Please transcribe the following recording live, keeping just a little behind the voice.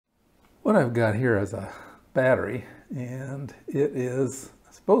What I've got here is a battery, and it is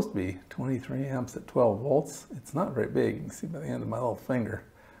supposed to be 23 amps at 12 volts. It's not very big. You can see by the end of my little finger.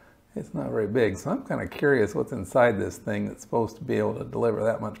 It's not very big, so I'm kind of curious what's inside this thing that's supposed to be able to deliver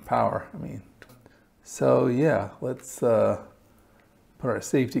that much power. So yeah, let's put our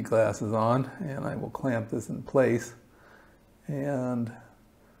safety glasses on, and I will clamp this in place, and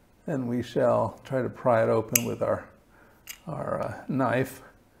then we shall try to pry it open with our knife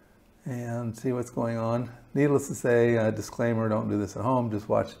and see what's going on. Needless to say, disclaimer, don't do this at home, just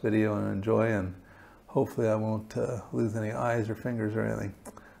watch the video and enjoy, and hopefully I won't lose any eyes or fingers or anything.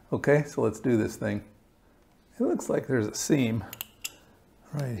 Okay, so let's do this thing. It looks like there's a seam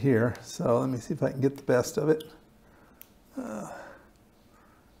right here, so let me see if I can get the best of it.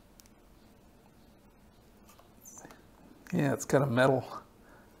 Yeah, it's got a metal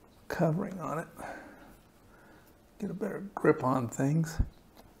covering on it. Get a better grip on things.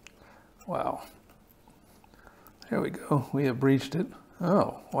 Wow. There we go. We have breached it.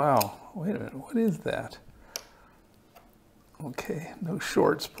 Oh, wow. Wait a minute. What is that? Okay, no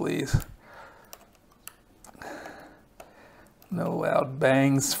shorts, please. No loud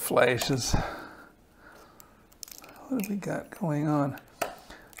bangs, flashes. What have we got going on?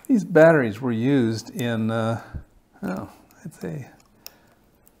 These batteries were used in, oh, it's a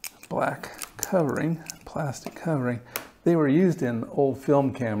black covering, plastic covering. They were used in old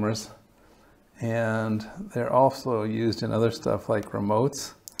film cameras, and they're also used in other stuff like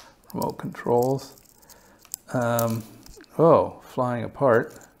remotes, remote controls. Oh, flying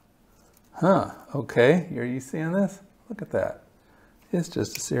apart. Huh, okay, are you seeing this? Look at that. It's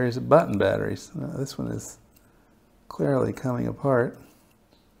just a series of button batteries. This one is clearly coming apart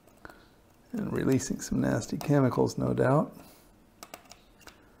and releasing some nasty chemicals, no doubt.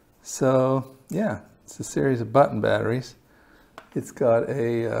 So, yeah, it's a series of button batteries. It's got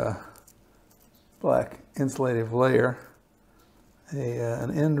a black insulative layer,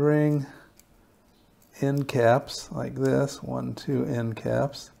 an end ring, end caps like this, 1, 2 end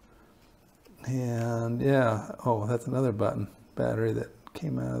caps, and yeah, oh, that's another button battery that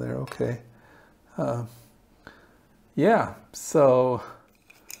came out of there. Okay, yeah, so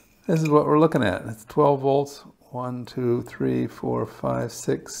this is what we're looking at. It's 12 volts, 1, 2, 3, 4, 5,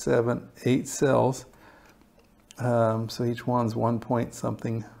 6, 7, 8 cells. So each one's 1 point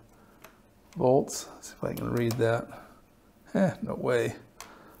something volts. Let's see if I can read that. No way.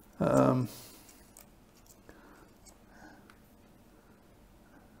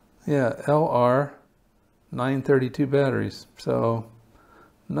 Yeah, LR 932 batteries. So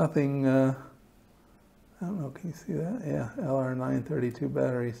nothing, I don't know, can you see that? Yeah, LR 932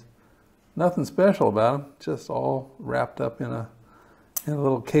 batteries. Nothing special about them, just all wrapped up in a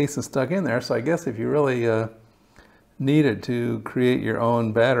little case and stuck in there. So I guess if you really needed to create your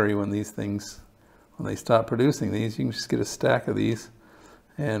own battery when these things, when they stop producing these, you can just get a stack of these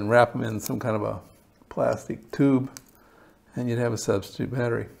and wrap them in some kind of a plastic tube, and you'd have a substitute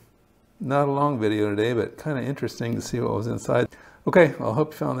battery. Not a long video today, but kind of interesting to see what was inside. Okay, well, I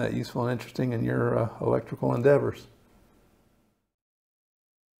hope you found that useful and interesting in your electrical endeavors.